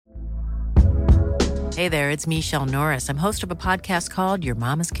Hey there, it's Michelle Norris. I'm host of a podcast called Your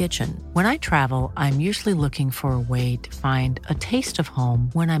Mama's Kitchen. When I travel, I'm usually looking for a way to find a taste of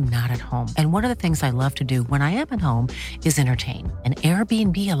home when I'm not at home. And one of the things I love to do when I am at home is entertain. And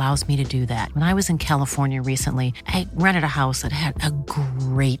Airbnb allows me to do that. When I was in California recently, I rented a house that had a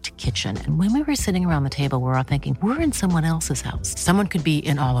great kitchen. And when we were sitting around the table, we were all thinking, we're in someone else's house. Someone could be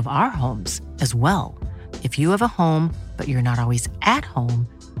in all of our homes as well. If you have a home, but you're not always at home,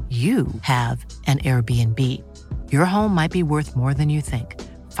 you have an Airbnb. Your home might be worth more than you think.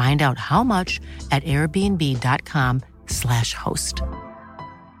 Find out how much at airbnb.com/host.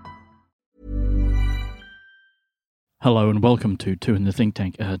 Hello and welcome to Two in the Think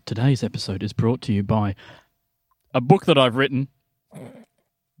Tank. Today's episode is brought to you by a book that I've written.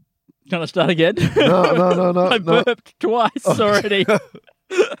 Can I start again? No. I burped twice already.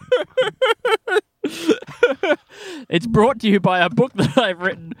 It's brought to you by a book that I've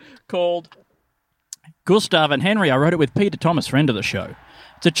written called Gustav and Henry. I wrote it with Peter Thomas, friend of the show.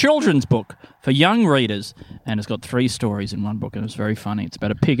 It's a children's book for young readers, and it's got 3 stories in one book, and it's very funny. It's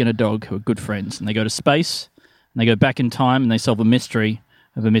about a pig and a dog who are good friends, and they go to space, and they go back in time, and they solve a mystery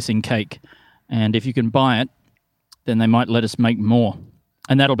of a missing cake. And if you can buy it, then they might let us make more.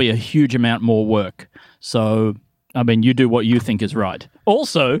 And that'll be a huge amount more work. So, I mean, you do what you think is right.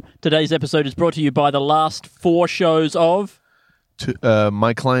 Also, today's episode is brought to you by the last 4 shows of...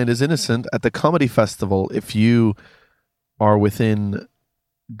 My Client is Innocent at the Comedy Festival. If you are within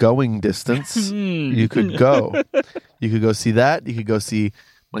going distance, you could go. You could go see that. You could go see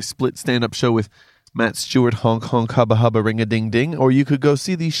my split stand-up show with Matt Stewart, Honk Honk Hubba Hubba Ring a Ding Ding. Or you could go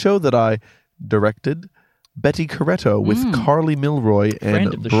see the show that I directed, Betty Coretto, with Carly Milroy and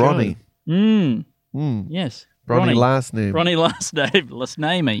Bronny. Yes. Bronny last name. Bronny last name. Let's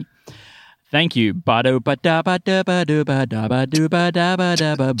name me. Thank you. Bado ba da ba da ba do ba da ba do ba da ba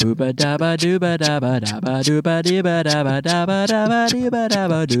da ba boo ba da ba do ba da ba da ba do ba dee ba da ba da ba da ba dee ba da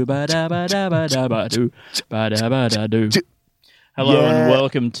ba do ba da ba da ba da ba do ba da ba da do. Hello and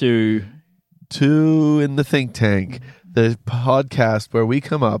welcome to Two in the Think Tank, the podcast where we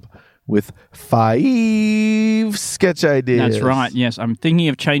come up with 5 sketch ideas. That's right, yes. I'm thinking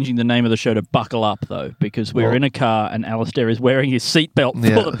of changing the name of the show to Buckle Up, though, because we're in a car and Alistair is wearing his seatbelt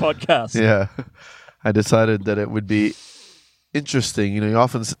for the podcast. Yeah. I decided that it would be interesting. You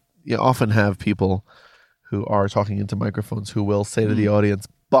often have people who are talking into microphones who will say to the audience,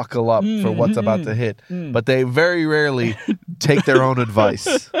 buckle up for what's about to hit. But they very rarely take their own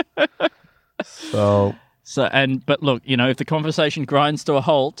advice. But look, if the conversation grinds to a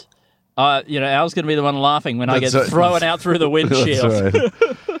halt, Al's going to be the one laughing when I get thrown out through the windshield. That's right.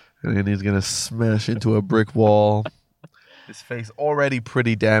 And he's going to smash into a brick wall. His face already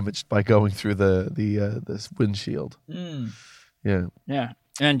pretty damaged by going through this windshield. Yeah. Yeah.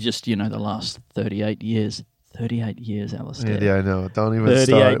 And just, the last 38 years. 38 years, Alistair. Yeah, I know. Don't even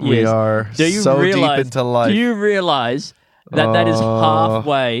start. Years. We are so deep into life. Do you realize that is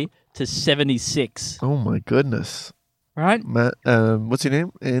halfway to 76? Oh, my goodness. Right? Matt, what's your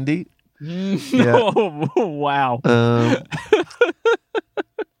name? Andy? Oh, wow.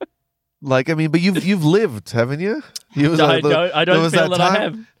 But you've lived, haven't you? I don't feel that I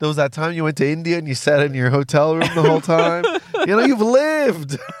have. There was that time you went to India and you sat in your hotel room the whole time. You've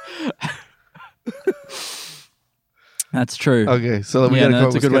lived. That's true. Okay, so we gotta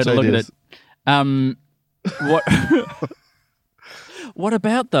that's a good way to look at it. What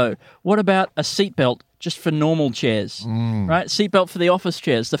about a seatbelt just for normal chairs? Right? Seatbelt for the office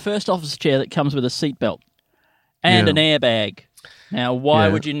chairs. The first office chair that comes with a seatbelt and an airbag. Now, why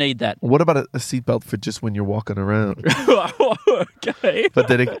would you need that? What about a seatbelt for just when you're walking around? Okay. But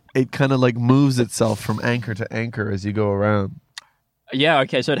then it kind of like moves itself from anchor to anchor as you go around. Yeah,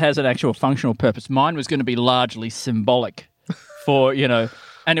 okay, so it has an actual functional purpose. Mine was going to be largely symbolic for,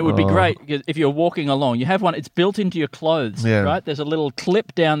 and it would be great because if you're walking along, you have one, it's built into your clothes, right? There's a little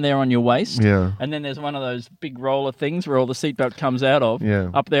clip down there on your waist, and then there's one of those big roller things where all the seatbelt comes out of,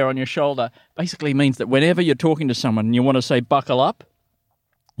 up there on your shoulder. Basically means that whenever you're talking to someone and you want to say buckle up,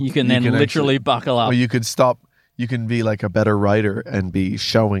 you can literally buckle up. Or you could stop, you can be like a better writer and be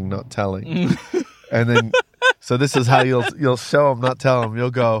showing, not telling. And then... So this is how you'll show them, not tell them.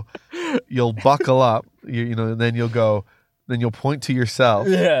 You'll buckle up, and then you'll point to yourself.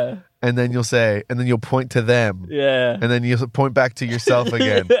 Yeah. And then you'll say, and then you'll point to them. Yeah. And then you'll point back to yourself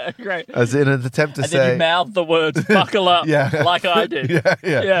again. Great. As in an attempt to and say. And then you mouth the words, buckle up, like I did.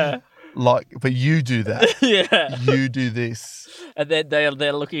 Yeah. But you do that. Yeah. You do this. And then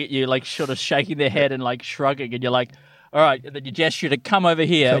they're looking at you like sort of shaking their head and like shrugging, and you're like, all right, and then you gesture to come over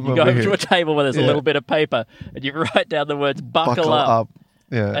here, and you go over to a table where there's a little bit of paper, and you write down the words buckle up.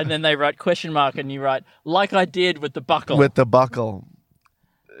 Yeah. And then they write question mark, and you write like I did with the buckle. With the buckle.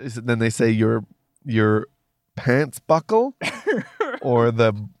 Then they say your pants buckle or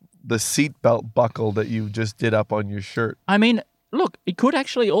the seatbelt buckle that you just did up on your shirt. I mean, look, it could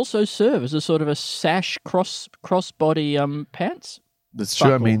actually also serve as a sort of a sash crossbody pants. That's true.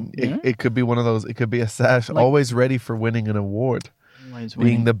 I Buckle, mean, yeah. it could be one of those. It could be a sash, Like- always ready for winning an award, Always being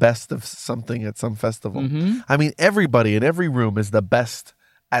winning. the best of something at some festival. Mhm. I mean, everybody in every room is the best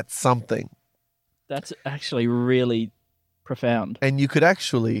at something. That's actually really profound. And you could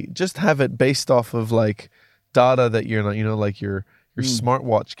actually just have it based off of like data that you're not, like your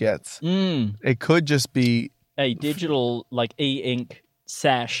smartwatch gets. Mm. It could just be, A digital like e-ink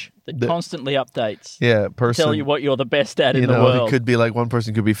sash that The- constantly updates. yeah, person. Tell you what you're the best at in you the know, world. it could be like one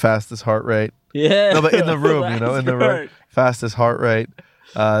person could be fastest heart rate. Yeah. No, but in the room, That's in the room, right. fastest heart rate.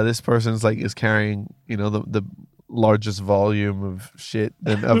 This person's like is carrying, the largest volume of shit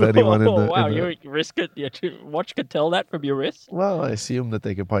than of anyone in the. Wow, in the- your wrist could, your watch could tell that from your wrist. well, I assume that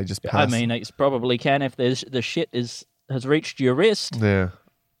they could probably just I pass. mean, it probably can if there's the shit has reached your wrist. yeah,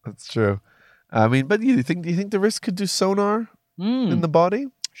 that's true. I mean, but do you think the wrist could do sonar Mm. in the body?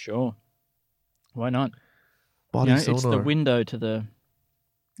 Sure. Why not? Body sonar. It's the window to the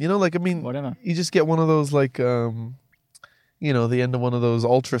like I mean, whatever. you just get one of those like, the end of one of those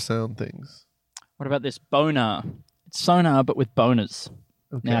ultrasound things. What about this bonar? It's sonar, but with boners.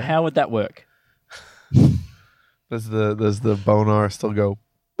 Okay. Now, how would that work? Does the bonar still go?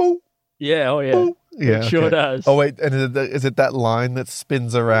 Boo, Yeah, oh yeah. boo? Yeah, It sure okay. does. Oh wait, and is it that line that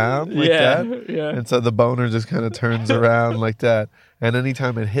spins around like yeah, that? yeah. And so the boner just kind of turns around like that. And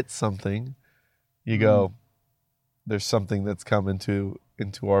anytime it hits something, you go, "There's something that's come into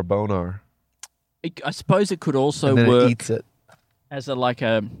our bonar." I suppose it could also And then work it eats it. as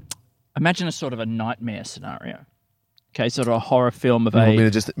imagine a sort of a nightmare scenario. Okay, sort of a horror film of You want me a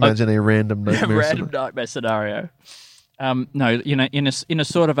to just imagine a random nightmare? random nightmare scenario. No, in a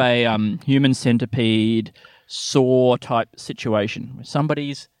sort of a human centipede Saw type situation where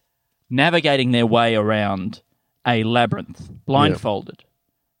somebody's navigating their way around a labyrinth blindfolded,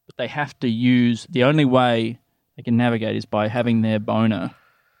 but they have to use the only way they can navigate is by having their boner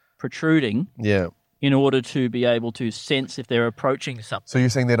protruding Yeah. in order to be able to sense if they're approaching something. So you're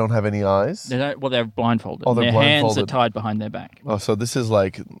saying they don't have any eyes? They're blindfolded. Oh, they're their hands are blindfolded. tied behind their back. Oh, so this is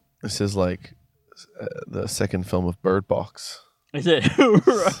like the second film of Bird Box. Is it?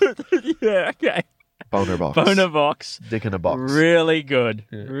 Yeah, okay. Boner Box. Boner box. Dick in a box. Really good.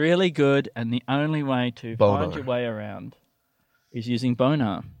 Yeah. Really good. And the only way to Bonar. find your way around is using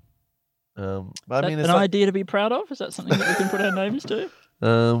bonar. I Is mean, that it's an like, idea to be proud of? Is that something that we can put our names to?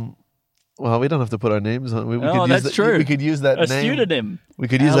 well, we don't have to put our names on. We Oh, could use that's that, true. We could use that A name. pseudonym. We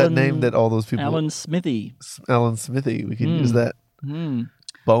could use Alan- that name that all those people. Alan Smithy. Alan Smithy. We could use that. Hmm.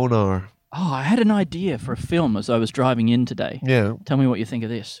 Bonar. Oh, I had an idea for a film as I was driving in today. Yeah. Tell me what you think of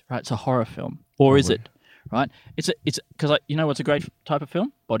this. Right, it's a horror film, or is it? Right, it's because you know what's a great type of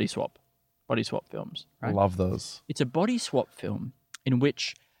film? Body swap films. Right, Love those. it's a body swap film in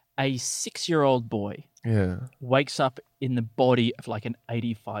which a 6-year-old boy Yeah. wakes up in the body of like an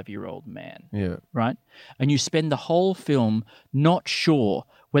 85-year-old man. Yeah. Right, and you spend the whole film not sure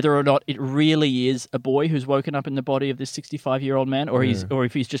whether or not it really is a boy who's woken up in the body of this 65-year-old man, or or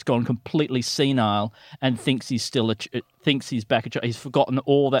if he's just gone completely senile and thinks he's still thinks he's back a child. He's forgotten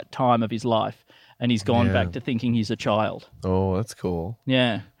all that time of his life, and he's gone Yeah. back to thinking he's a child. Oh, that's cool.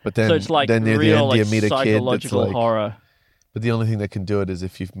 Yeah, But then, so it's like then near the real end, you like meet a kid that's psychological like. horror. But the only thing that can do it is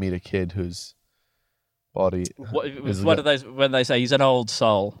if you meet a kid whose body. is What do they when they say he's an old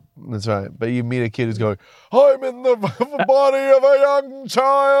soul? That's right. But you meet a kid who's going, "I'm in the body of a young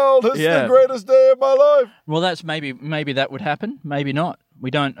child. It's Yeah. the greatest day of my life." Well, that's maybe that would happen. Maybe not. We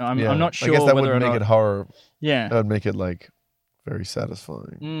don't. I'm not sure I guess that whether or would make not. it horror. Yeah. That would make it like very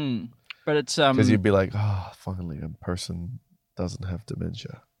satisfying But it's because you'd be like, "Oh, finally, a person doesn't have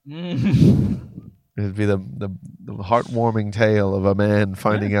dementia." It'd be the heartwarming tale of a man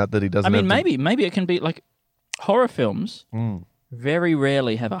finding out that he doesn't. I mean, have maybe it can be like horror films. Mm, Very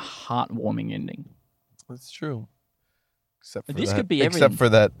rarely have a heartwarming ending. that's true. Except for This that, could be except everything. for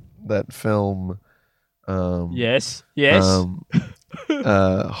that film. Yes.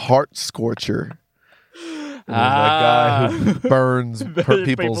 Heart Scorcher. That Ah. guy who burns people's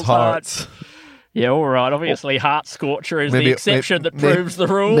People's hearts. Yeah, all right. Obviously, Heart Scorcher is the Maybe- exception that may- proves the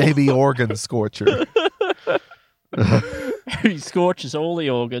rule. Maybe Organ Scorcher. He scorches all the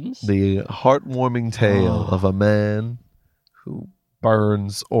organs. The heartwarming tale of a man who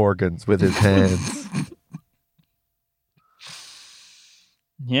burns organs with his hands.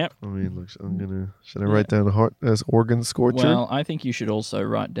 Yep. I mean, look, should I write down heart as organ scorcher? Well, I think you should also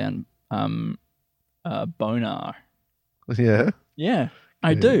write down bonar. Yeah. Yeah,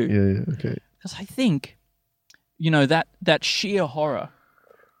 I do. Yeah, okay. Because I think, that sheer horror.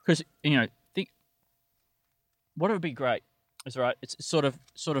 Because think what would be great is right. It's sort of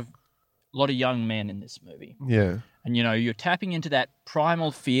a lot of young men in this movie, Yeah. and you're tapping into that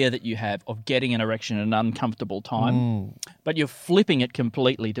primal fear that you have of getting an erection at an uncomfortable time, but you're flipping it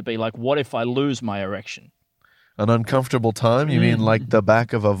completely to be like, what if I lose my erection? An uncomfortable time? You mean like the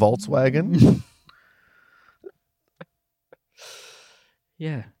back of a Volkswagen?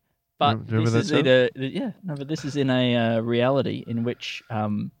 Yeah, but Remember this that is show? but this is in a reality in which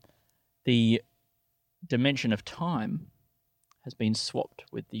the dimension of time has been swapped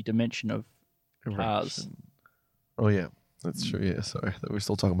with the dimension of cars. Erection. Oh, yeah. That's true. Yeah, sorry. I thought we were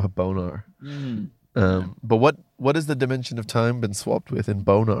still talking about bonar. But what has the dimension of time been swapped with in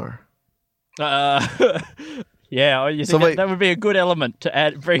bonar? Yeah, you think that would be a good element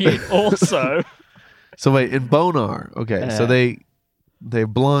to bring in also. So wait, in bonar, okay, so they're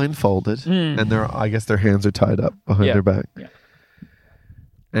blindfolded and I guess their hands are tied up behind their back. Yeah.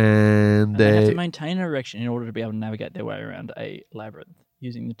 And they have to maintain an erection in order to be able to navigate their way around a labyrinth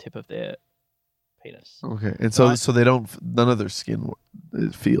using the tip of their penis. Okay, and so they don't. None of their skin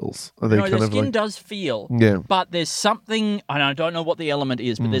feels. Are they No, kind their of skin like, does feel. Yeah. But there's something, and I don't know what the element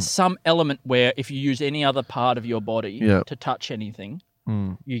is, but there's some element where if you use any other part of your body to touch anything,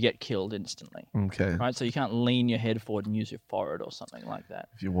 you get killed instantly. Okay. Right, so you can't lean your head forward and use your forehead or something like that.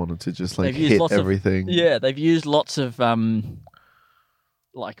 If you wanted to just like They've used hit lots of- everything. Yeah, they've used lots of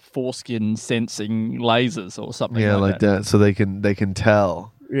like foreskin sensing lasers or something. Yeah, like like that. So they can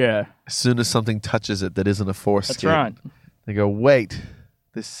tell Yeah, as soon as something touches it that isn't a foreskin. that's right. They go, wait,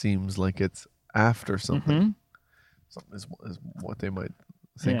 this seems like it's after something. Something is what they might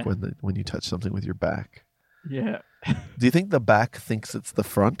think Yeah. when you touch something with your back. Yeah. Do you think the back thinks it's the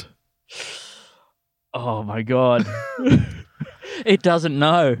front? Oh my god. It doesn't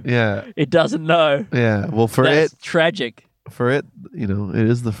know. Yeah. It doesn't know. Yeah. Well, That's tragic. it, it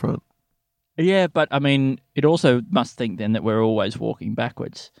is the front. Yeah, but I mean, it also must think then that we're always walking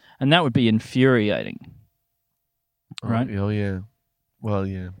backwards, and that would be infuriating. Right? Oh yeah. Well,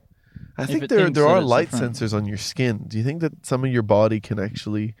 yeah. I If think it there thinks that are it's the light front. sensors on your skin. Do you think that some of your body can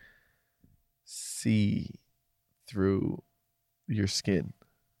actually see through your skin?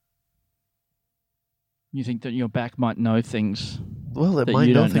 You think that your back might know things? Well, it That might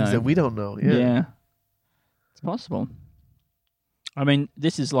you know don't things know. that we don't know. Yeah. Yeah. It's possible. I mean,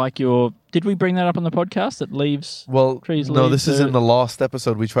 this is like did we bring that up on the podcast that leaves? Well, Trees, no, leaves, this is in the lost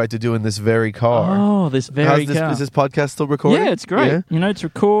episode we tried to do in this very car. Oh, this very car. Is this podcast still recording? Yeah, it's great. Yeah? It's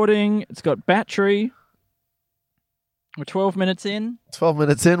recording. It's got battery. We're 12 minutes in. 12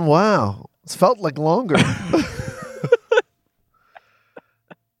 minutes in. Wow. It's felt like longer.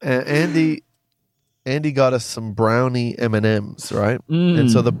 Andy got us some brownie M&Ms, right?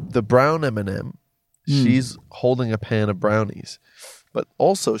 And so the brown M&M, she's holding a pan of brownies. But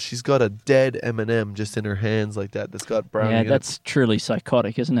also she's got a dead M&M just in her hands like that that's got brownie in it. That's truly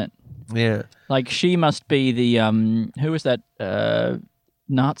psychotic, isn't it? Yeah. Like she must be the who was that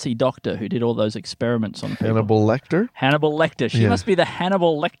Nazi doctor who did all those experiments on people? Hannibal Lecter. Hannibal Lecter. She Yeah. must be the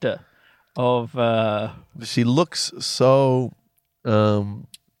Hannibal Lecter of She looks so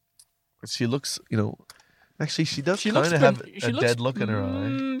she looks, actually she does she kind looks of have she a looks- dead look in her eye.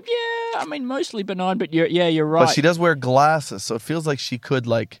 Yeah, I mean mostly benign, but you're right. But she does wear glasses, so it feels like she could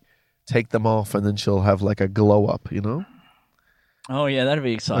take them off and then she'll have like a glow up, Oh yeah, that'd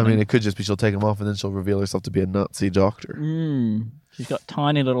be I exciting. mean, it could just be she'll take them off and then she'll reveal herself to be a Nazi doctor. She's got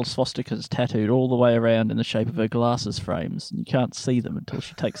tiny little swastikas tattooed all the way around in the shape of her glasses frames, and you can't see them until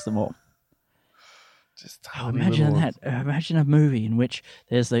she takes them off. Just Oh, tiny imagine little that. Imagine a movie in which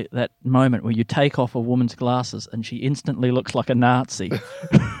there's that moment where you take off a woman's glasses and she instantly looks like a Nazi.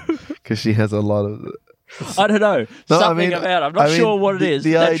 because she has a lot of. I don't know. No, Something about it. I'm not sure what it is.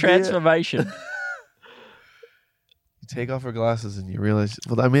 the That idea- transformation. You take off her glasses and you realize.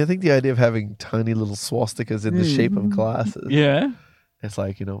 Well, I mean, I think the idea of having tiny little swastikas in the shape of glasses. Yeah. It's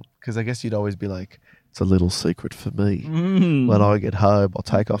like, because I guess you'd always be like, it's a little secret for me. Mm. When I get home, I'll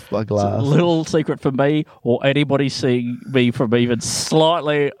take off my It's a glasses. little secret for me or anybody seeing me from even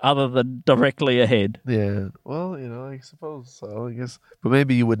slightly other than directly ahead. Yeah. Well, I suppose so. I guess. But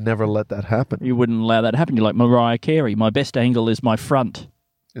maybe you would never let that happen. You wouldn't allow that to happen. You're like Mariah Carey. My best angle is my front.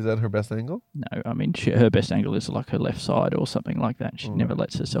 Is that her best angle? No, I mean, her best angle is like her left side or something like that. She never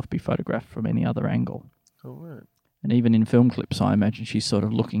lets herself be photographed from any other angle. Oh, right. And even in film clips, I imagine she's sort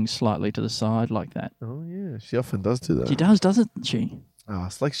of looking slightly to the side like that. Oh, yeah. She often does do that. She does, doesn't she? Oh,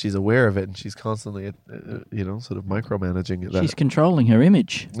 it's like she's aware of it and she's constantly, sort of micromanaging it. She's controlling her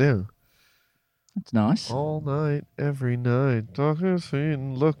image. Yeah. That's nice. All night, every night, talking,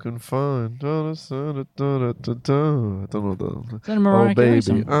 seeing, looking fine. I don't know the. Is that a Mariah Carey baby,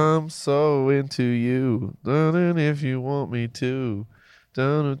 song? I'm so into you. Darling, if you want me to.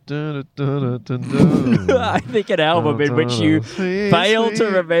 I think an album in which you fail to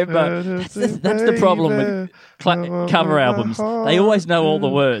remember. That's the problem with cover albums. They always know all the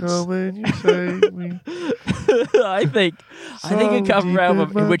words. I think a cover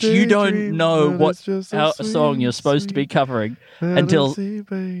album in which you don't know what song you're supposed to be covering until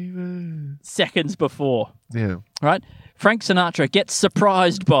seconds before. Yeah. Right? Frank Sinatra gets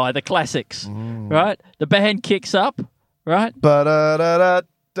surprised by the classics. Right? The band kicks up. Right?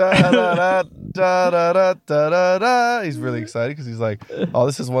 He's really excited because he's like, "Oh,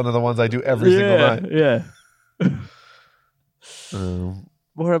 this is one of the ones I do every single night." Yeah.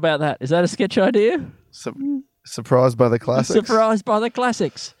 What about that? Is that a sketch idea? Surprised by the classics. Surprised by the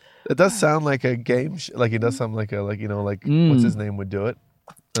classics. It does sound like a game. Like it does sound like what's his name would do it.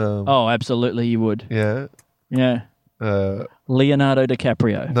 Oh, absolutely, you would. Yeah. Yeah. Leonardo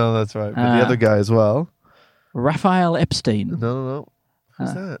DiCaprio. No, that's right. But the other guy as well. Raphael Epstein. No.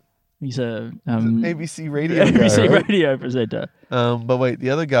 Who's that? He's a an ABC radio guy, ABC right? radio presenter. But wait, the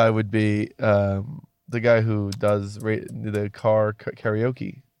other guy would be the guy who does the car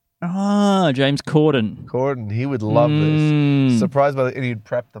karaoke. Ah, James Corden. He would love this. Surprised by and he'd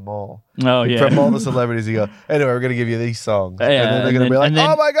prep them all. Oh, He'd yeah. prep all the celebrities. He'd go, anyway, we're going to give you these songs. Yeah, and then they're going to be like, and then-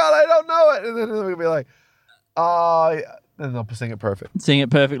 oh my God, I don't know it. And then they're going to be like, oh, yeah. And they'll sing it perfect. Sing it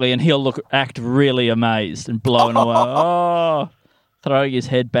perfectly, and he'll act really amazed and blown away. Oh, throwing his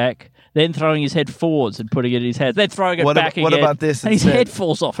head back, then throwing his head forwards and putting it in his head, then throwing it back again. What about this? And his instead? head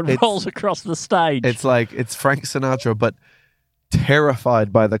falls off and rolls across the stage. It's like, it's Frank Sinatra, but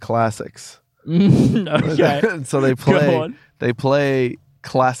terrified by the classics. Okay. And so they play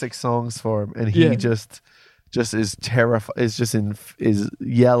classic songs for him, and he just is terrified. Is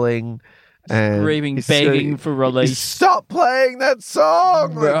yelling and Screaming, begging for release. Stop playing that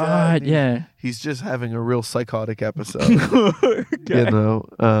song! Right, yeah. He's just having a real psychotic episode. Okay.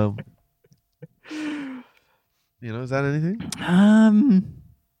 Is that anything?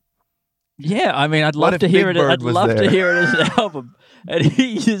 Yeah, I mean, I'd What love if to hear Big it. Bird I'd was love to there? hear it as an album, and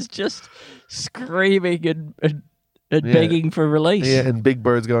he is just screaming and begging for release. Yeah, and Big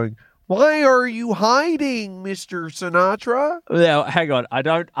Bird's going, "Why are you hiding, Mr. Sinatra?" Now, hang on. I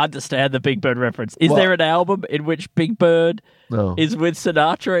don't understand the Big Bird reference. Is What? there an album in which Big Bird No. is with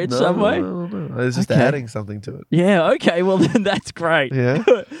Sinatra in some way? No. It's just Okay. adding something to it. Yeah, okay. Well, then that's great. Yeah?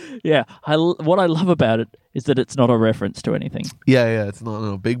 Yeah. What I love about it is that it's not a reference to anything. Yeah, it's not.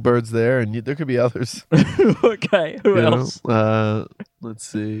 No, Big Bird's there, and there could be others. Okay. Who You know? else? Let's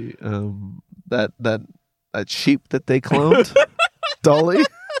see. That sheep that they cloned, Dolly.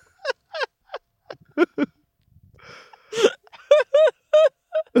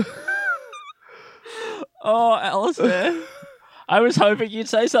 Oh, Alistair. I was hoping you'd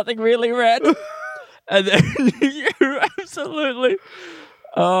say something really rad. And then you absolutely...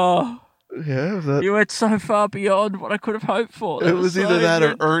 Oh, Yeah, that, you went so far beyond what I could have hoped for. it was so either that or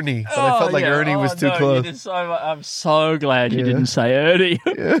good. Ernie. But I felt like yeah. Ernie was too no, you close. did so much. I'm so glad you Yeah. didn't say Ernie.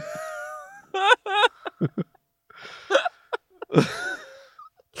 Yeah.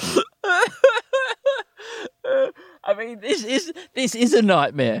 I mean, this is a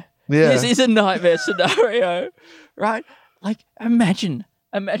nightmare. Yeah. This is a nightmare scenario, right? Like, imagine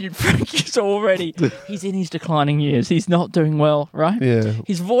Frank is already, he's in his declining years. He's not doing well, right? Yeah.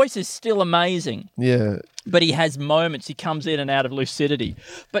 His voice is still amazing, Yeah. but he has moments. He comes in and out of lucidity.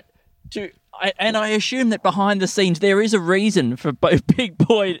 But I assume that behind the scenes there is a reason for both Big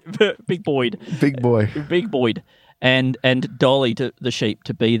Boyd, Big boy. and Dolly, the sheep,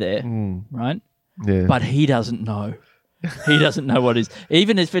 to be there, right? Yeah. But he doesn't know. He doesn't know what is.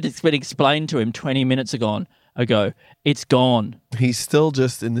 Even if it's been explained to him 20 minutes ago, it's gone. He's still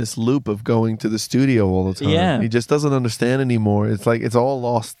just in this loop of going to the studio all the time. Yeah. He just doesn't understand anymore. It's like it's all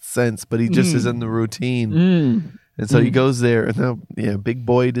lost sense, but he just is in the routine. And so he goes there, and now, Big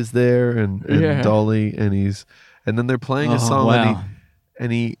Boyd is there, and Yeah. Dolly, and then they're playing Oh, a song, wow.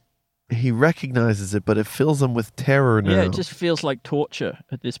 and he recognizes it, but it fills him with terror now. Yeah, it just feels like torture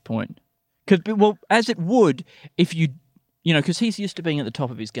at this point. Well, as it would if because he's used to being at the top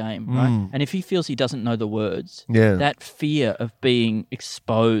of his game, right? And if he feels he doesn't know the words, Yeah. that fear of being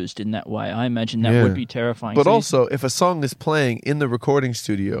exposed in that way, I imagine that Yeah. would be terrifying. But So also, if a song is playing in the recording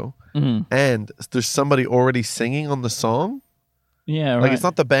studio and there's somebody already singing on the song, yeah, right. like it's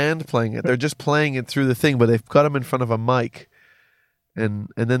not the band playing it, they're just playing it through the thing, but they've got him in front of a mic. and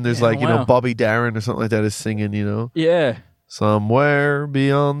then there's Yeah, like wow. Bobby Darin or something like that is singing, Yeah. somewhere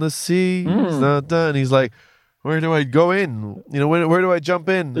beyond the seas, and he's like, where do I go in? Where do I jump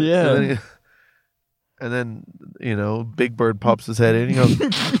in? Yeah. And then Big Bird pops his head in. He goes,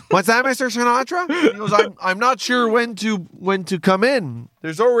 "What's that, Mr. Sinatra?" He goes, "I'm not sure when to come in.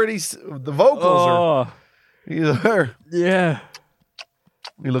 There's already the vocals are." Oh, He's there. yeah.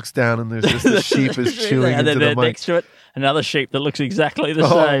 He looks down and there's just a sheep is chewing and into then the mic. next to it, another sheep that looks exactly the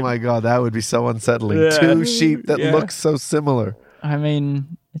Oh same. my god, that would be so unsettling. Yeah. 2 sheep that Yeah. look so similar. I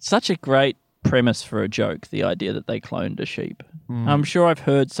mean, it's such a great premise for a joke, the idea that they cloned a sheep. I'm sure I've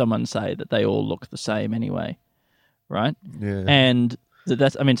heard someone say that they all look the same anyway, right? Yeah. And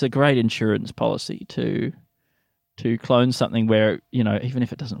it's a great insurance policy to clone something where, even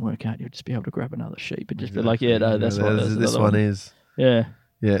if it doesn't work out, you'll just be able to grab another sheep and just be like, yeah, no, that's what this one is. Yeah.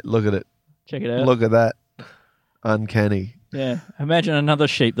 Yeah, look at it. Check it out. Look at that. Uncanny. Yeah. Imagine another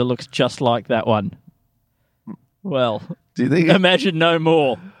sheep that looks just like that one. Well, Do you think imagine no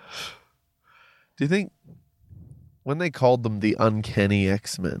more. when they called them the Uncanny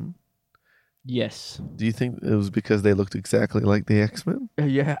X-Men, Yes. do you think it was because they looked exactly like the X-Men?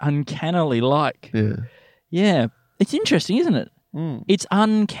 Yeah, uncannily like. Yeah. Yeah. It's interesting, isn't it? Mm. It's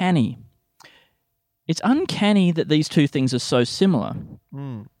uncanny. It's uncanny that these two things are so similar.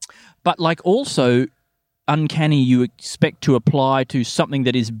 Mm. But also uncanny you expect to apply to something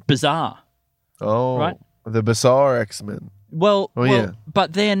that is bizarre. Oh, Right? The bizarre X-Men. Yeah.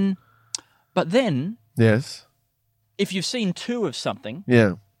 But then Yes. if you've seen 2 of something,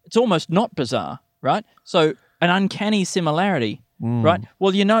 Yeah. it's almost not bizarre, right? So an uncanny similarity, right?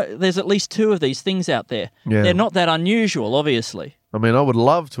 Well, there's at least 2 of these things out there. Yeah. They're not that unusual, obviously. I mean, I would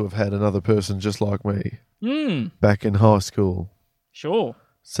love to have had another person just like me back in high school Sure.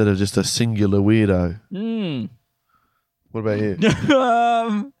 instead of just a singular weirdo. What about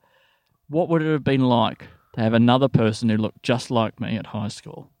you? What would it have been like to have another person who looked just like me at high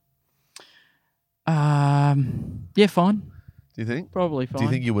school? Yeah, fine. Do you think? Probably fine. Do you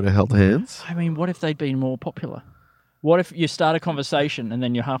think you would have held hands? I mean, what if they'd been more popular? What if you start a conversation and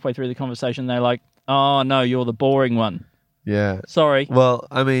then you're halfway through the conversation, they're like, "Oh no, you're the boring one. Yeah. Sorry." Well,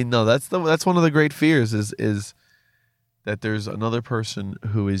 I mean, no, that's one of the great fears is that there's another person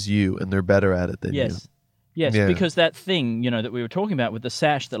who is you and they're better at it than you. Yes, Yeah. because that thing, that we were talking about with the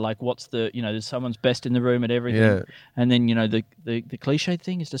sash, that like, what's the, there's someone's best in the room at everything. Yeah. And then, the cliche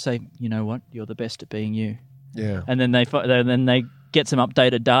thing is to say, you know what, you're the best at being you. Yeah. And then they get some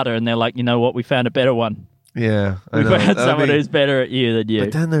updated data and they're like, you know what, we found a better one. Yeah. I We know. found I someone mean, who's better at you than you.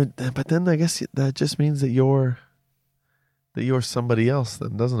 but then I guess that just means that you're somebody else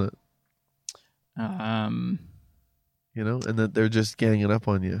then, doesn't it? And that they're just ganging up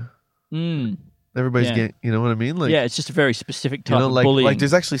on you. Everybody's Yeah. getting, you know what I mean? Like, yeah, it's just a very specific type of like bullying.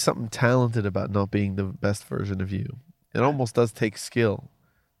 there's actually something talented about not being the best version of you. It almost does take skill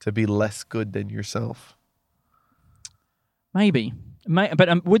to be less good than yourself. Maybe.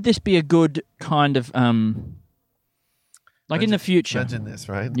 But would this be a good kind of, in the future? Imagine this,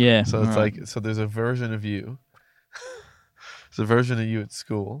 right? Yeah, So it's all right. like, so there's a version of you. There's a version of you at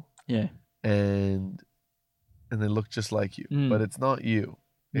school, Yeah. and they look just like you, but it's not you.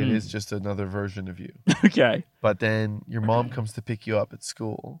 It is just another version of you. Okay. But then your mom comes to pick you up at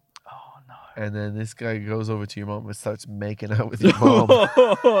school. Oh, no. And then this guy goes over to your mom and starts making out with your mom.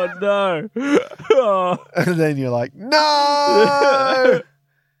 Oh, no. Oh. And then you're like, no!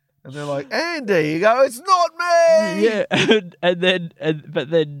 And they're like, Andy, you go, it's not me! Yeah. But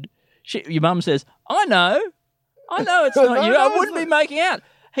then your mum says, I know it's not you. I wouldn't be making out.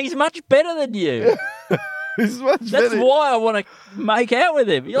 He's much better than you. He's much That's better. why I want to make out with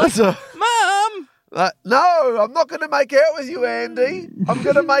him. You're like, Mum! No, I'm not going to make out with you, Andy. I'm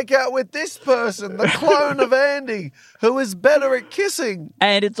going to make out with this person, the clone of Andy, who is better at kissing.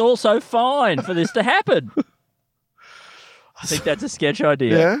 And it's also fine for this to happen. I think that's a sketch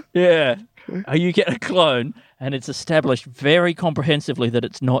idea. Yeah? Yeah. You get a clone, and it's established very comprehensively that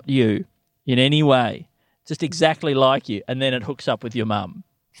it's not you in any way. Just exactly like you. And then it hooks up with your mum.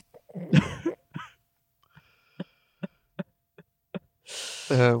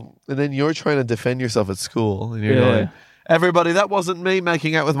 And then you're trying to defend yourself at school, and you're Yeah. going, everybody, that wasn't me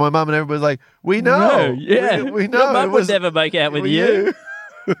making out with my mum. And everybody's like, we know. No, yeah. We know. Your it mum was- would never make out with were you.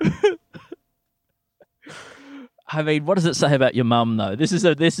 I mean, what does it say about your mum, though? This is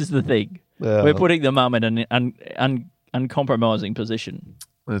the thing. Yeah, We're putting the mum in an uncompromising position.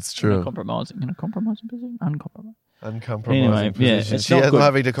 that's true. In a compromising position? Uncompromising. Uncompromising Anyway, yeah, position. it's She not has good. not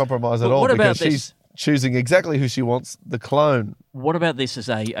having to compromise at But all what about because she's this? choosing exactly who she wants, the clone. What about this as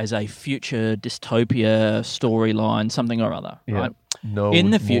a future dystopia storyline, something or other, Yeah. right? no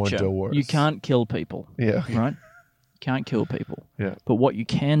In the more future, doors. you can't kill people, Yeah. right? You can't kill people. Yeah. But what you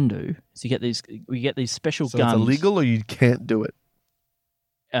can do is you get these special So guns. it's illegal or you can't do it?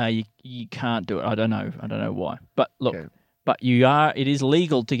 You can't do it. I don't know why. But look, Okay. but it is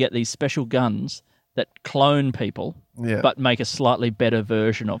legal to get these special guns that clone people, Yeah. but make a slightly better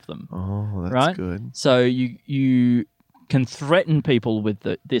version of them. Oh, that's right? good. So you can threaten people with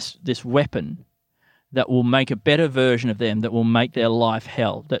this weapon that will make a better version of them, that will make their life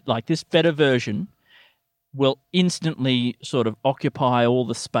hell. That like this better version will instantly sort of occupy all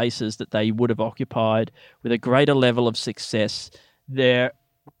the spaces that they would have occupied with a greater level of success. Their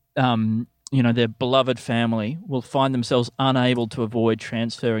beloved family will find themselves unable to avoid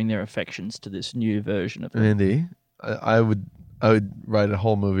transferring their affections to this new version of them. Andy, I would write a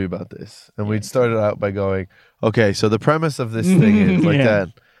whole movie about this, and we'd start it out by going, okay, so the premise of this thing is like Yeah. that,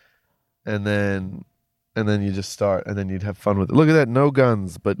 and then you just start, and then you'd have fun with it. Look at that, no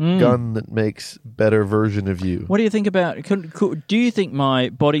guns, but gun that makes better version of you. What do you think about? Do you think my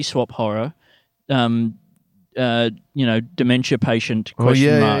body swap horror, dementia patient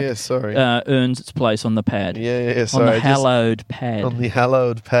question mark, sorry, earns its place on the pad? sorry, on the hallowed pad. on the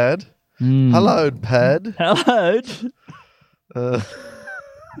hallowed pad, Mm. hallowed pad. Hallowed.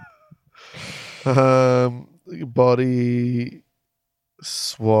 Body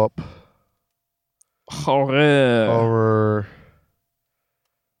swap Horror.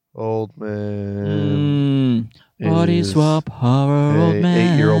 old man. Body is swap horror old a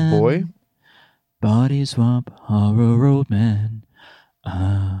man. 8-year-old boy. Body swap horror old man.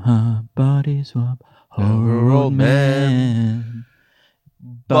 Body swap horror old man.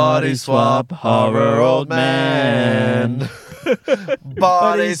 Body swap horror old man.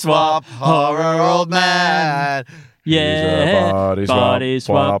 Body swap horror old man. Yeah. Body Body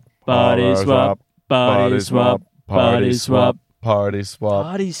swap. Body swap. Body swap. Body swap. Party swap.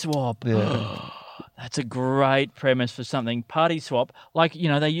 Party swap. Yeah. That's a great premise for something. Party swap. Like,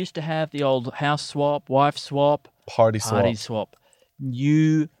 they used to have the old house swap, wife swap, Party swap. party swap.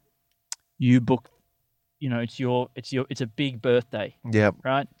 You book, it's a big birthday, Yep.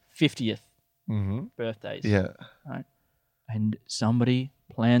 right? 50th Mm-hmm. birthdays. Yeah. And somebody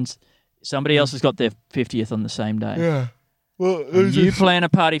else has got their 50th on the same day. Yeah. Well, And you plan a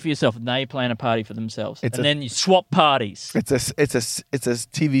party for yourself, and they plan a party for themselves, and then you swap parties. It's a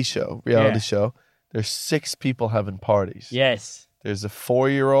TV show, reality show. There's 6 people having parties. Yes. There's a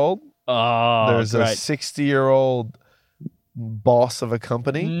 4-year-old. Oh, There's great. a 60-year-old boss of a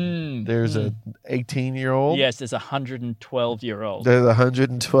company. There's a 18-year-old. Yes, there's a 112-year-old. There's a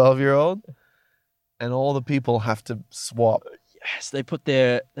 112-year-old, and all the people have to swap. Yes, they put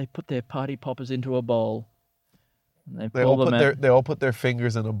their party poppers into a bowl. And they They pull all them put out. they all put their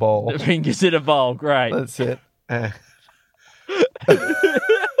fingers in a bowl. Their fingers in a bowl. Great. That's it.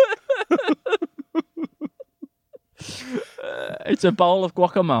 It's a bowl of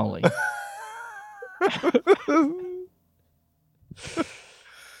guacamole.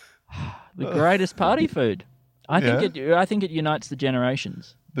 The greatest party food. I think it unites the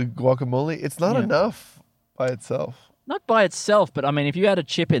generations. The guacamole. It's not enough by itself. Not by itself, but I mean, if you add a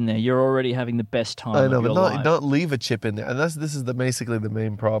chip in there, you're already having the best time I know, of your but life. not leave a chip in there, and this is basically the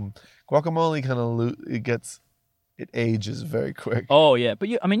main problem. Guacamole kind of it ages very quick. Oh yeah, but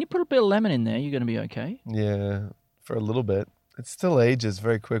you put a bit of lemon in there, you're going to be okay. Yeah, for a little bit. It still ages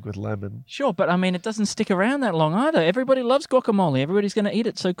very quick with lemon. Sure, but I mean, it doesn't stick around that long either. Everybody loves guacamole. Everybody's going to eat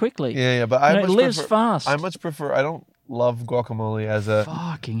it so quickly. Yeah, but it lives fast. I much prefer. I don't love guacamole as a.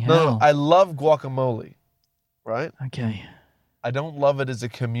 Fucking hell. No, I love guacamole, right? Okay. I don't love it as a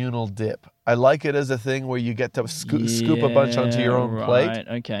communal dip. I like it as a thing where you get to scoop a bunch onto your own plate. Right.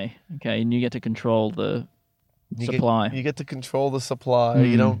 Okay. And you get to control the supply. You get to control the supply.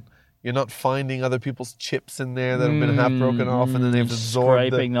 You're not finding other people's chips in there that have been half broken off, and then they've absorbed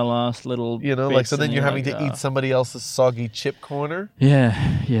scraping the last little. So then you're having to eat somebody else's soggy chip corner.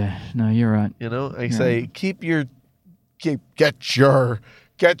 Yeah. No, you're right. I say get your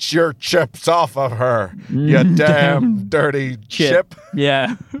chips off of her, you damn dirty chip.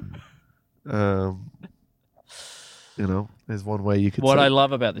 Yeah. There's one way you could. What say. I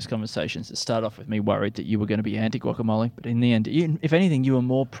love about this conversation is it started off with me worried that you were going to be anti-guacamole, but in the end, if anything, you were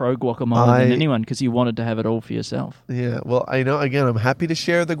more pro-guacamole than anyone because you wanted to have it all for yourself. Yeah, well, I know. Again, I'm happy to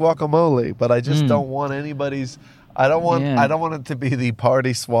share the guacamole, but I just don't want anybody's. I don't want it to be the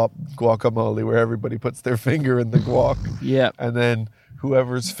party swap guacamole where everybody puts their finger in the guac. Yeah, and then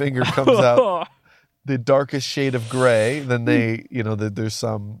whoever's finger comes out the darkest shade of gray, then they, there's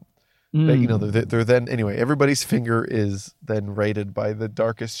some They're then anyway. Everybody's finger is then rated by the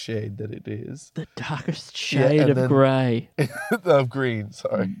darkest shade that it is. The darkest shade of then- grey. Of green.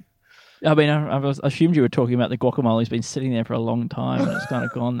 Sorry. I mean, I assumed you were talking about the guacamole's been sitting there for a long time and it's kind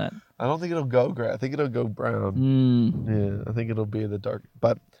of gone that. I don't think it'll go gray. I think it'll go brown. Yeah, I think it'll be the dark.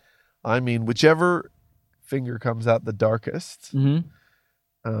 But I mean, whichever finger comes out the darkest,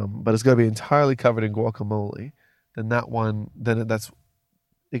 but it's going to be entirely covered in guacamole. Then that one,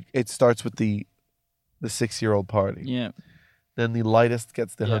 it starts with the 6-year-old party. Yeah. Then the lightest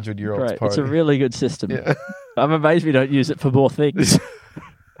gets the 100-year-old Great. party. It's a really good system. Yeah. I'm amazed we don't use it for more things.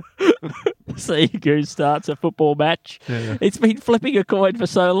 See who starts a football match. Yeah. It's been flipping a coin for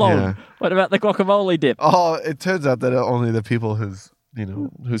so long. Yeah. What about the guacamole dip? Oh, it turns out that only the people whose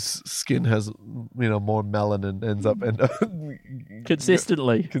skin has more melanin ends up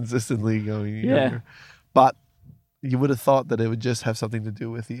Consistently. consistently going Yeah. younger. But you would have thought that it would just have something to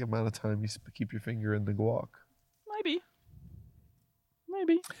do with the amount of time you keep your finger in the guac. Maybe.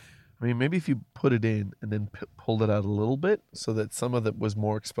 I mean, maybe if you put it in and then pulled it out a little bit so that some of it was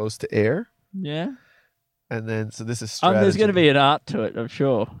more exposed to air. Yeah. And then, so this is strategy. There's going to be an art to it, I'm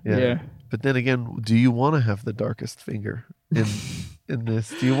sure. Yeah. But then again, do you want to have the darkest finger in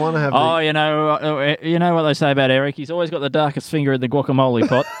this? Do you want to have Oh, you know what they say about Eric? He's always got the darkest finger in the guacamole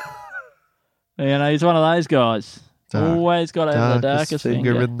pot. He's one of those guys. Always got to have the darkest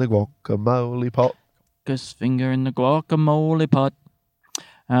finger in the guacamole pot. Darkest finger in the guacamole pot.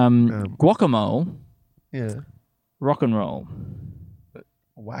 Guacamole. Yeah. Rock and roll.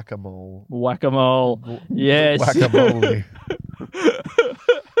 Whack-a-mole. Whack-a-mole. Yes. Whack-a-mole.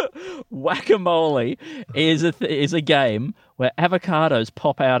 Whack-a-mole is a game where avocados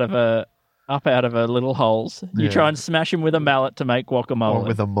pop out of little holes. You try and smash them with a mallet to make guacamole. Or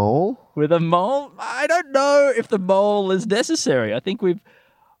with a mole? With a mole? I don't know if the mole is necessary. I think we've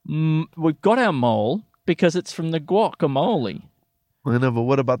got our mole because it's from the guacamole. I know, but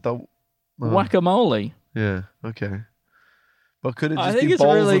what about the Guacamole? Yeah. Okay. But could it I just think be it's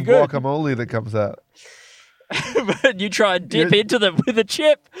bowls really of good. guacamole that comes out? But you try and dip into them with a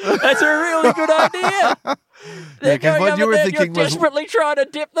chip. That's a really good idea. They're 'cause going what over you were there, thinking you're was- desperately trying to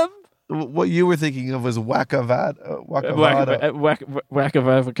dip them. What you were thinking of was whack of avocado. Whack of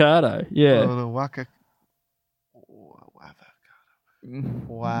avocado. Yeah. Oh, no,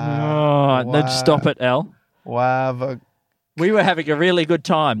 Wow. Oh, then stop it, Al. Wow. We were having a really good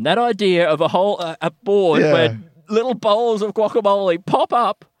time. That idea of a board where little bowls of guacamole pop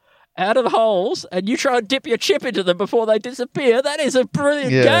up out of the holes and you try and dip your chip into them before they disappear, that is a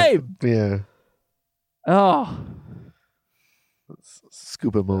brilliant game. Yeah. Oh,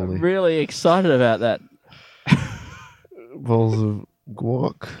 Scoop-a-mole. I'm really excited about that. Bowls of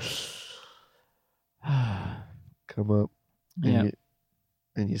guac come up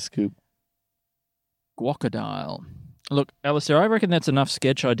and you scoop. Guacadile. Look, Alistair, I reckon that's enough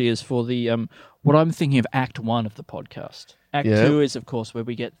sketch ideas for the what I'm thinking of Act 1 of the podcast. Act 2 is, of course, where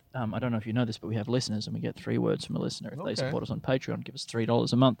we get, I don't know if you know this, but we have listeners and we get 3 words from a listener. If they support us on Patreon, give us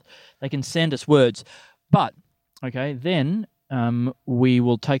 $3 a month, they can send us words. But, then we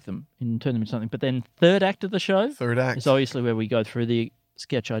will take them and turn them into something. But then third act of the show is obviously where we go through the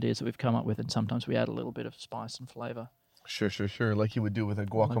sketch ideas that we've come up with, and sometimes we add a little bit of spice and flavour. Sure. Like you would do with a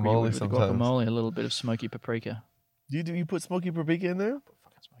Like guacamole we do with sometimes. Guacamole, a little bit of smoky paprika. You put smoky paprika in there?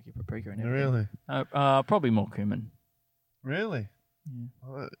 Fucking smoky paprika in everything. Really? Probably more cumin. Really?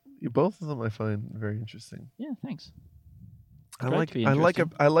 Both of them I find very interesting. Yeah, thanks. I like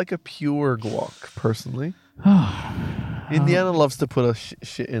a pure guac personally. Oh, Indiana loves to put a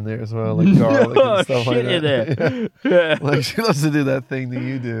shit in there as well, like garlic and stuff like shit that. in there. Yeah. Like she loves to do that thing that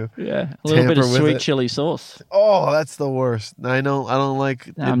you do. Yeah, a little bit of Tamper with sweet it. chili sauce. Oh, that's the worst. I don't like.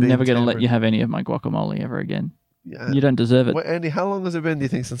 I'm never going to let you have any of my guacamole ever again. Yeah. You don't deserve it. Well, Andy, how long has it been? Do you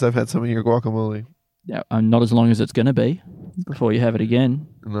think since I've had some of your guacamole? Yeah, not as long as it's going to be before you have it again.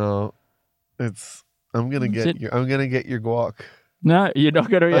 No, I'm gonna get your guac. No, you're not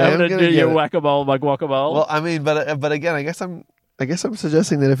going to be I am able to gonna do get your it. whack-a-mole by guacamole. Well, I mean, but again, I guess I'm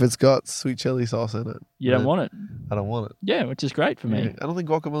suggesting that if it's got sweet chili sauce in it, you don't want it. I don't want it. Yeah, which is great for me. Yeah, I don't think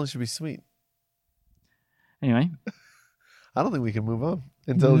guacamole should be sweet. Anyway, I don't think we can move on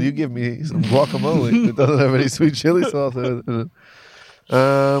until you give me some guacamole that doesn't have any sweet chili sauce in it.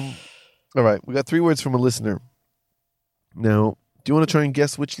 All right, we got 3 words from a listener. Now, do you want to try and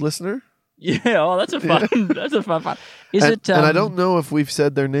guess which listener? yeah. Oh, that's a fun. That's a fun. Is and, it? And I don't know if we've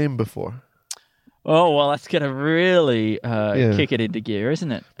said their name before. Oh well, that's going to really kick it into gear,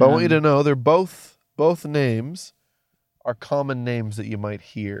 isn't it? But I want you to know they're both names are common names that you might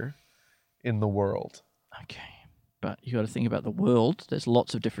hear in the world. Okay. but you got to think about the world. There's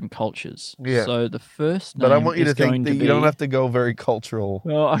lots of different cultures. Yeah. So the first name But I want you is to think going that to you don't be- have to go very cultural.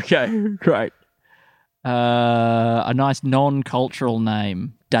 Oh, okay, great. A nice non-cultural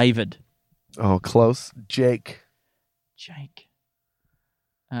name, David. Oh, close. Jake. Jake.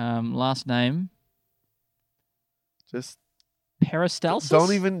 Last name, Just Peristalsis.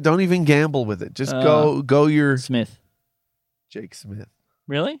 don't even gamble with it. Just go your Smith. Jake Smith.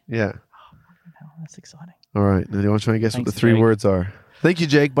 Really? Yeah. Oh, that's exciting. All right. Now, do you want to try and guess Thanks, what the three Jake. words are? Thank you,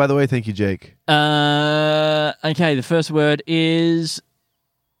 Jake. By the way, thank you, Jake. Okay, the first word is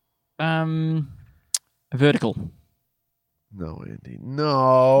vertical. No, Andy.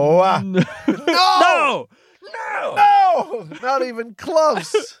 No. No. No. No. Not even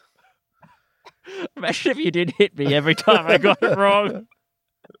close. Imagine if you did hit me every time I got it wrong.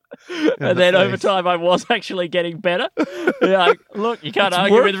 And then over time, I was actually getting better. You're like, look, you can't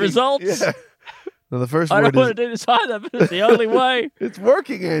argue with results. Yeah. No, the first I word don't want is to do this either, but it's the only way. it's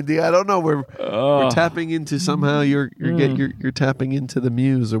working, Andy. I don't know. We're tapping into somehow. You're tapping into the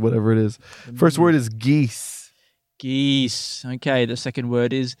muse or whatever it is. First word is geese. Geese. Okay, the second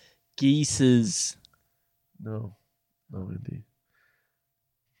word is geeses. No, Andy.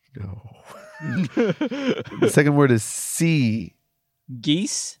 No. The second word is sea.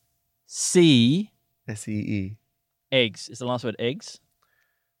 Geese. Sea. SEE. Eggs. Is the last word eggs?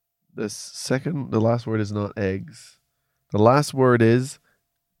 The last word is not eggs. The last word is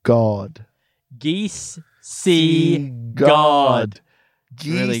God. Geese. See God.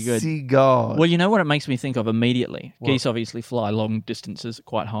 Geese Really good. see God. Well, you know what it makes me think of immediately? What? Geese obviously fly long distances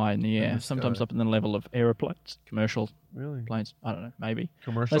quite high in the air, the sometimes sky. up in the level of aeroplanes, commercial Really? planes. I don't know, maybe.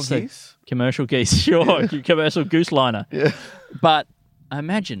 Commercial Let's say- geese? Commercial geese, sure. Commercial goose liner. Yeah. But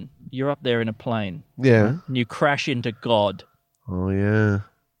imagine you're up there in a plane Yeah. and you crash into God. Oh, yeah.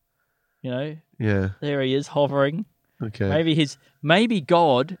 You know, Yeah. there he is hovering. Okay. Maybe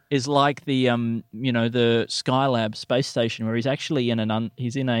God is like the the Skylab space station where he's actually in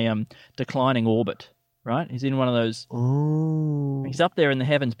a declining orbit, right? He's in one of those. Oh. He's up there in the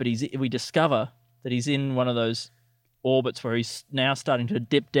heavens, but we discover that he's in one of those orbits where he's now starting to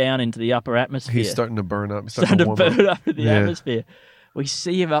dip down into the upper atmosphere. He's starting to burn up. He's starting to warm burn up in the Yeah. atmosphere. We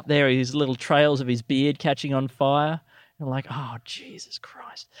see him up there, his little trails of his beard catching on fire. And we're like, oh, Jesus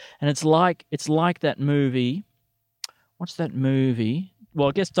Christ. And it's like that movie. What's that movie? Well,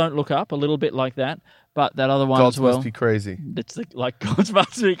 I guess Don't Look Up, a little bit like that. But that other one Gods as well. must be crazy. It's like God's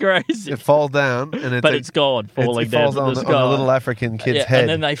must be crazy. It falls down, and But it's God falling it down falls from on the the, sky. on a little African kid's head. And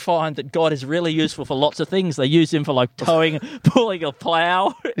then they find that God is really useful for lots of things. They use him for like pulling a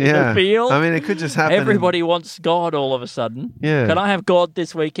plow in yeah. a field. I mean, it could just happen. Everybody wants God all of a sudden. Yeah. Can I have God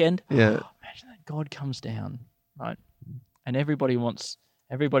this weekend? Yeah. Imagine that God comes down, right? And everybody wants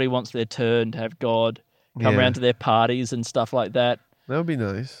their turn to have God come Yeah. around to their parties and stuff like that. That would be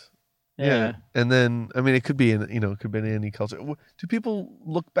nice. Yeah. And then, I mean, it could be it could be in any culture. Do people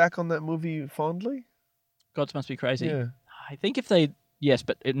look back on that movie fondly? Gods must be crazy. Yeah. I think yes,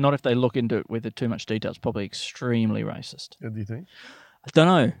 but not if they look into it with too much detail. It's probably extremely racist. What do you think? I don't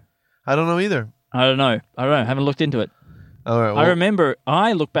know. I don't know either. I don't know. I haven't looked into it. All right. I remember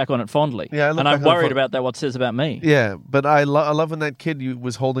I look back on it fondly. Yeah, I look and back I'm on it worried about what it says about me. Yeah, but I love when that kid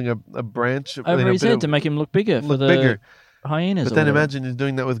was holding a branch Over his head to make him look bigger for the bigger. hyenas. But or then whatever. imagine he's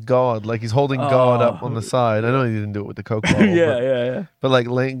doing that with God, like he's holding God up on the side. I know he didn't do it with the Coke bottle. yeah. But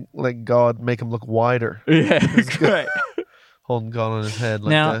like God, make him look wider, Yeah, great. holding God on his head. Like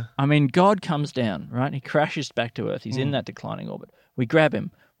Now, that. I mean, God comes down, right? He crashes back to Earth. He's in that declining orbit. We grab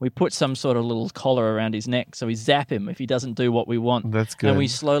him. We put some sort of little collar around his neck, so we zap him if he doesn't do what we want. That's good. And we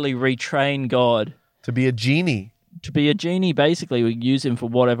slowly retrain God To be a genie. to be a genie, basically. We use him for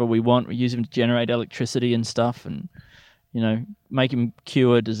whatever we want. We use him to generate electricity and stuff and, make him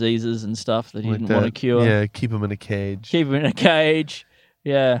cure diseases and stuff that he Like didn't want to cure. Yeah, keep him in a cage. Keep him in a cage.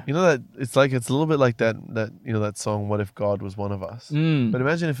 Yeah. You know that it's a little bit like that song "What If God Was One of Us." Mm. But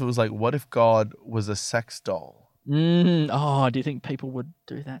imagine if it was like, "What if God was a sex doll?" Oh, do you think people would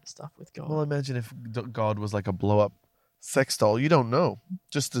do that stuff with God? Well, imagine if God was like a blow-up sex doll. You don't know.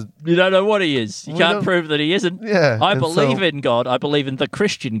 You don't know what he is. You We can't don't- prove that he isn't. Yeah. I and believe so- in God. I believe in the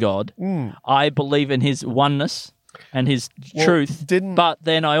Christian God. I believe in his oneness and his Well, truth. didn't- But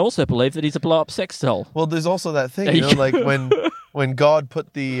then I also believe that he's a blow-up sex doll. Well, there's also that thing, There you like go. when God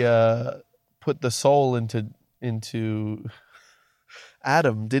put the soul into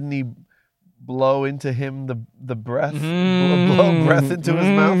Adam, didn't he blow into him the breath, blow breath into his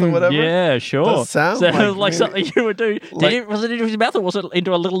mouth or whatever? Yeah, sure. Does sound Sounds like like maybe- something you would do. Was it into his mouth or was it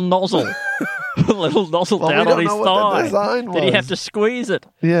into a little nozzle? A little nozzle Well, we down don't on his know what the thigh. design Did he have was. to squeeze it?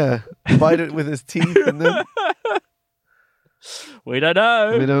 Yeah, bite it with his teeth and then We don't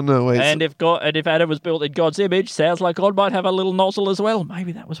know. We don't know. Wait, And if Adam was built in God's image, sounds like God might have a little nozzle as well.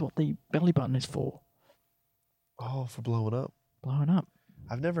 Maybe that was what the belly button is for. for blowing up. Blowing up.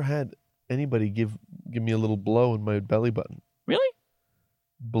 I've never had anybody give me a little blow in my belly button. Really?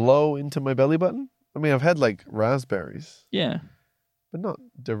 Blow into my belly button? I mean, I've had like raspberries, Yeah. but not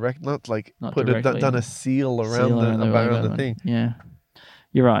direct. Not like Not put directly. done a seal around Seal the belly around the button. thing. Yeah.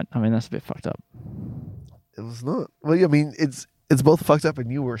 You're right. I mean, that's a bit fucked up. It was not. Well, I mean, it's both fucked up,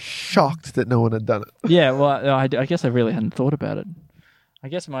 and you were shocked that no one had done it. Yeah, well, I guess I really hadn't thought about it. I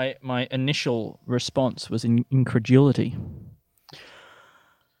guess my initial response was incredulity.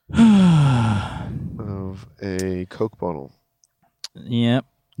 Of a Coke bottle. Yep,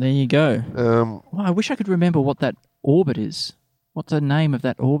 there you go. Well, I wish I could remember what that orbit is. What's the name of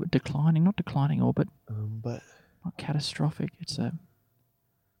that orbit? Not declining orbit. But Not catastrophic. It's a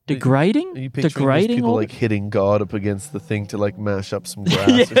degrading. are you picturing these Degrading people orbit? like hitting God up against the thing to like mash up some grass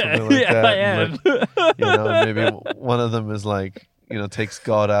or something like that? I and, am. like, maybe one of them is like, takes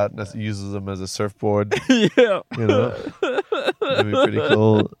God out and uses them as a surfboard. Yeah. That'd be pretty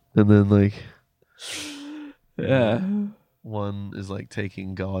cool. And then like, Yeah. one is like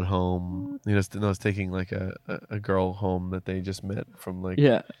taking God home. It's taking like a girl home that they just met from like,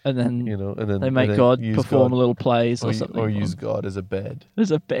 Yeah, and then and then they make and then God use perform little plays or or, something. or use God as a bed.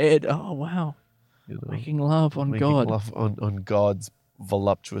 There's a bed. Oh wow, making love on Making God. love on God's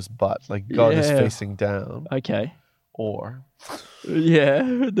voluptuous butt. Like God is Yeah. facing down. Okay. Or Yeah.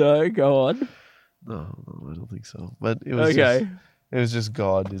 No, go on. no, I don't think so. But it was Okay. it was just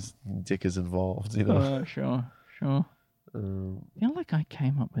God. His dick is involved. Sure. I feel like I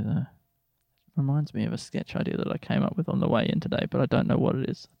came up with reminds me of a sketch idea that I came up with on the way in today, but I don't know what it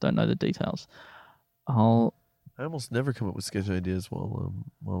is. I don't know the details. I almost never come up with sketch ideas while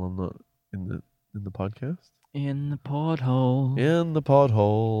I'm not in the podcast. In the pothole. In the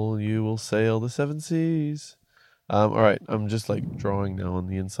pothole, you will sail the seven seas. All right, I'm just like drawing now on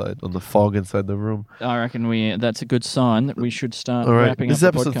the inside, on the fog inside the room. I reckon that's a good sign that we should start All right, wrapping this is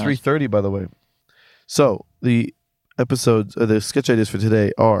up the episode podcast. 330, by the way. So the episodes, the sketch ideas for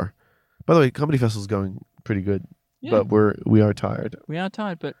today are, by the way, Comedy Festival's going pretty good, Yeah. but we are tired. We are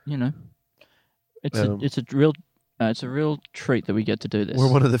tired, but it's Um, it's a real treat that we get to do this.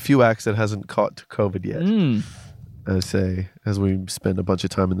 We're one of the few acts that hasn't caught COVID yet. Mm. As we spend a bunch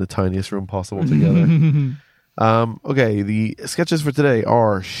of time in the tiniest room possible together. Okay, the sketches for today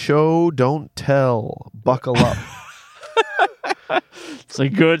are show, don't tell, buckle up. It's a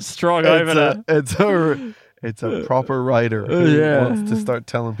good strong opener. It's a proper writer who Yeah. wants to start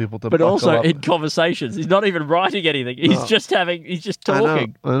telling people to But buckle also up. in conversations, he's not even writing anything. He's No. just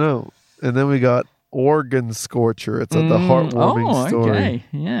talking. I know. And then we got Organ Scorcher. It's the heartwarming story. Okay.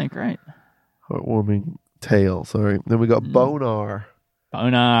 Yeah, great. Heartwarming tale, sorry. Then we got Bonar.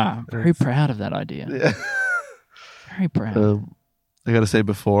 Bonar. Very proud of that idea. Yeah. Very proud. I got to say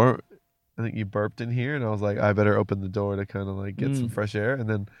before, I think you burped in here, and I was like, I better open the door to kind of like get some fresh air. And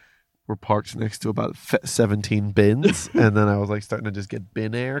then we're parked next to about 17 bins, and then I was like starting to just get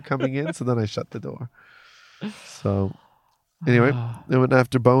bin air coming in. So then I shut the door. So anyway, then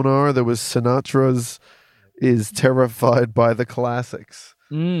after Bonar, there was Sinatra's is terrified by the classics,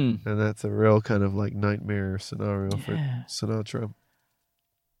 and that's a real kind of like nightmare scenario for Sinatra.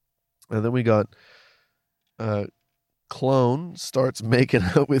 And then we got clone starts making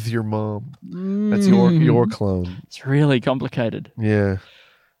out with your mom. That's your clone. It's really complicated. Yeah.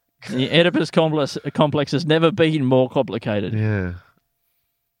 The Oedipus complex has never been more complicated. Yeah.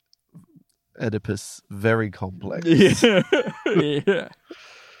 Oedipus, very complex. Yeah.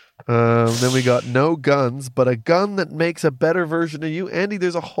 Then we got no guns, but a gun that makes a better version of you. Andy,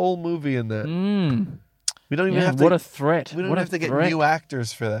 there's a whole movie in that. We don't even have to. What a threat! We don't What have a to get threat. new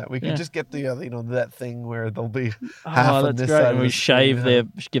actors for that. We Yeah. can just get the that thing where there'll be half on that's this great. side. And of we the shave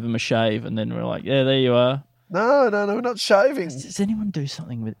screen. give them a shave, and then we're like, yeah, there you are. No, not shaving. Does anyone do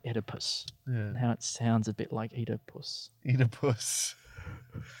something with Oedipus? Yeah. How it sounds a bit like Oedipus. Oedipus.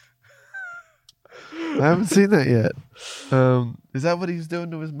 I haven't seen that yet. Is that what he's doing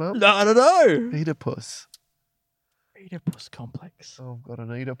to his mum? No, I don't know. Oedipus. Oedipus complex. Oh, I've got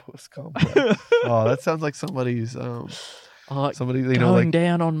an Oedipus complex. Oh, that sounds like somebody's somebody Going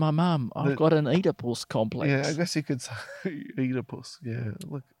down on my mum. I've the- got an Oedipus complex. Yeah, I guess you could say Oedipus. Yeah,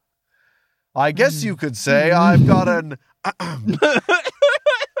 look. I guess you could say I've got an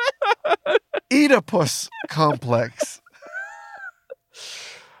Oedipus complex.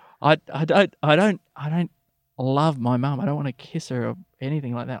 I don't love my mum. I don't want to kiss her or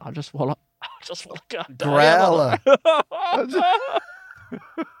anything like that. I just want to go down Growl on her. her.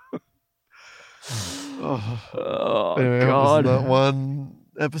 Oh, Anyway, this God. is not one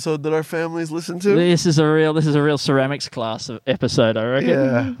episode that our families listen to. This is a real ceramics class of episode, I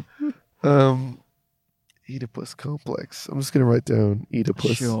reckon. Yeah. Oedipus complex. I'm just gonna write down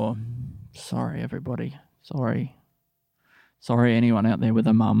Oedipus. Sure. Sorry, everybody. Sorry, anyone out there with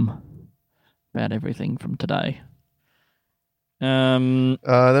a mum about everything from today. Then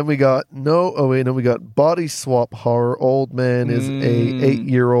we got we got body swap horror. Old man is a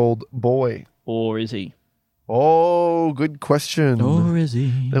 8-year-old boy. Or is he? Oh, good question. Or is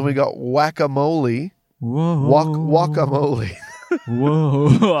he? Then we got whack-a-mole. Whoa. Guacamole.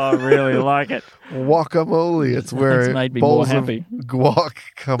 Whoa. I really like it. Guacamole. It's where That's made me more bowls of happy. guac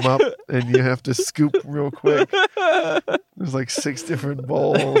come up and you have to scoop real quick. There's like 6 different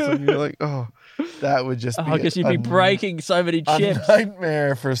bowls and you're like, oh, that would just be because you'd be breaking so many a chips.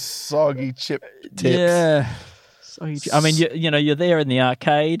 nightmare for soggy chip tips. Yeah. I mean, you're there in the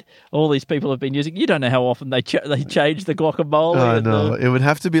arcade. All these people have been using. You don't know how often they change the guacamole. I know. It would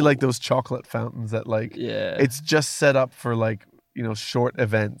have to be like those chocolate fountains that it's just set up for short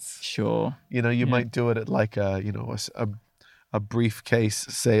events. Sure. You might do it at like a briefcase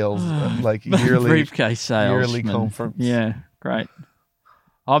sales, like yearly briefcase sales. yearly conference. Yeah, great.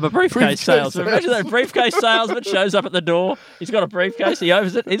 I'm a briefcase salesman. Imagine that briefcase salesman shows up at the door. He's got a briefcase. He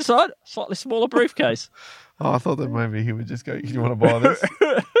opens it inside, slightly smaller briefcase. Oh, I thought that maybe he would just go, you want to buy this?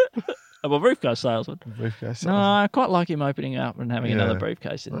 I'm a briefcase salesman. Briefcase No, salesman. I quite like him opening up and having another Yeah.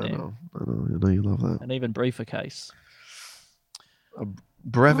 briefcase in I there. know you love that. An even briefer case. A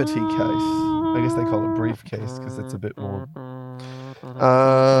brevity case. I guess they call it briefcase because it's a bit more.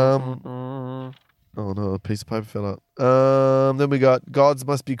 Oh no, a piece of paper fell out. Then we got Gods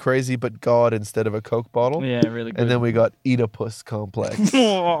Must Be Crazy, but God instead of a Coke bottle. Yeah, really good. And then we got Oedipus complex.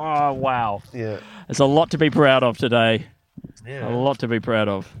 Oh, wow. Yeah. There's a lot to be proud of today. Yeah. A lot to be proud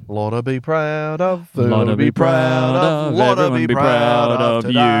of. Lot to be proud of. Lot to be proud of. Lot to Everyone be proud of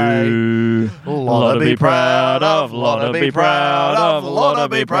today. you. Lot to be proud of. Lot to be proud of. Lot to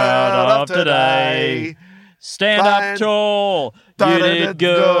be proud of today. Stand up tall. You did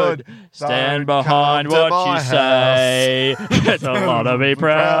good. Stand behind Come to what you my say. It's a lot to be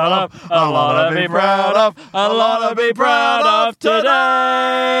proud of. A lot to be proud of. A lot to be proud of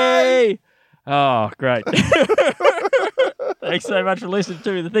today. Oh, great. Thanks so much for listening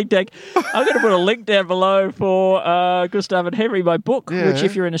to the Think Tank. I'm going to put a link down below for Gustav and Henry, my book, which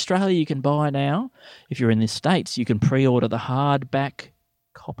if you're in Australia, you can buy now. If you're in the States, you can pre-order the hardback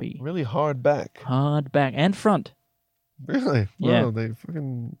copy. Really hard back. Hardback and front. Really? Yeah. Wow, they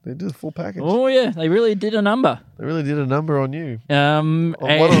did the full package. Oh, yeah. They really did a number. They really did a number on you. And,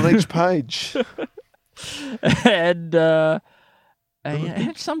 One on each page. and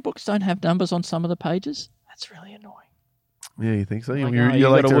some books don't have numbers on some of the pages. That's really annoying. Yeah, you think so? Like, You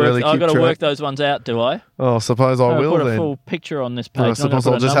like to really keep I've got to track? work those ones out, do I? Oh, suppose I will put a then. full picture on this I page. suppose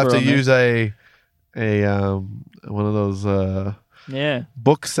I'll just have to use a one of those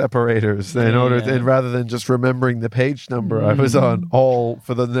book separators in order rather than just remembering the page number I was on all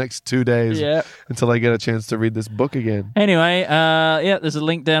for the next 2 days until I get a chance to read this book again. Anyway, there's a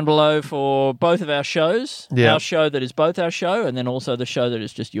link down below for both of our shows. Yeah. Our show that is both our show, and then also the show that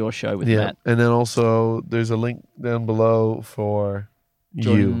is just your show with Matt. And then also there's a link down below for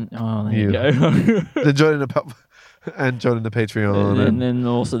Jordan, you. Oh, there you go. joining the Patreon and then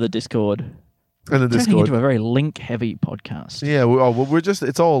also the Discord. And the Turning Discord. into a very link-heavy podcast. Yeah, we're just,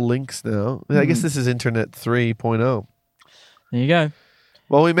 it's all links now. I guess this is Internet 3.0. There you go.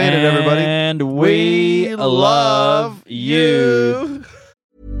 Well, we made it, everybody. And we love you.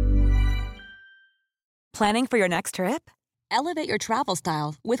 Planning for your next trip? Elevate your travel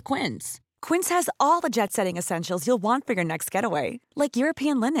style with Quince. Quince has all the jet-setting essentials you'll want for your next getaway, like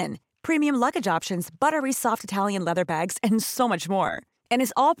European linen, premium luggage options, buttery soft Italian leather bags, and so much more. And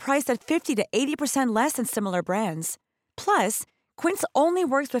is all priced at 50 to 80% less than similar brands. Plus, Quince only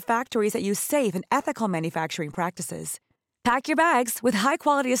works with factories that use safe and ethical manufacturing practices. Pack your bags with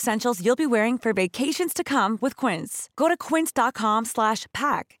high-quality essentials you'll be wearing for vacations to come with Quince. Go to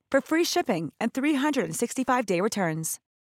quince.com/pack for free shipping and 365-day returns.